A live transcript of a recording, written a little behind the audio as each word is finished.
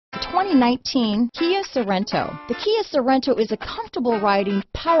2019 Kia Sorento. The Kia Sorento is a comfortable riding,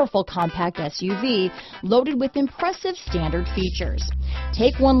 powerful compact SUV loaded with impressive standard features.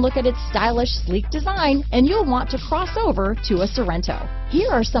 Take one look at its stylish, sleek design and you'll want to cross over to a Sorento.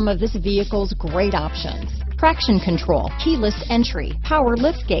 Here are some of this vehicle's great options: traction control, keyless entry, power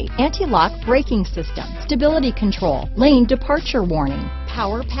liftgate, anti-lock braking system, stability control, lane departure warning,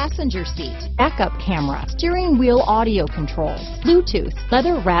 power passenger seat, backup camera, steering wheel audio controls, Bluetooth,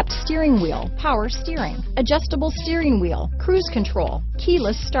 leather-wrapped steering wheel, power steering, adjustable steering wheel, cruise control,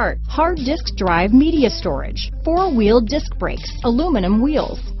 keyless start, hard disk drive media storage, four-wheel disc brakes, aluminum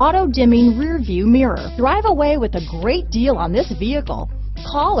wheels, auto-dimming rear view mirror. Drive away with a great deal on this vehicle.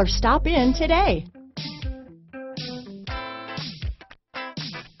 Call or stop in today.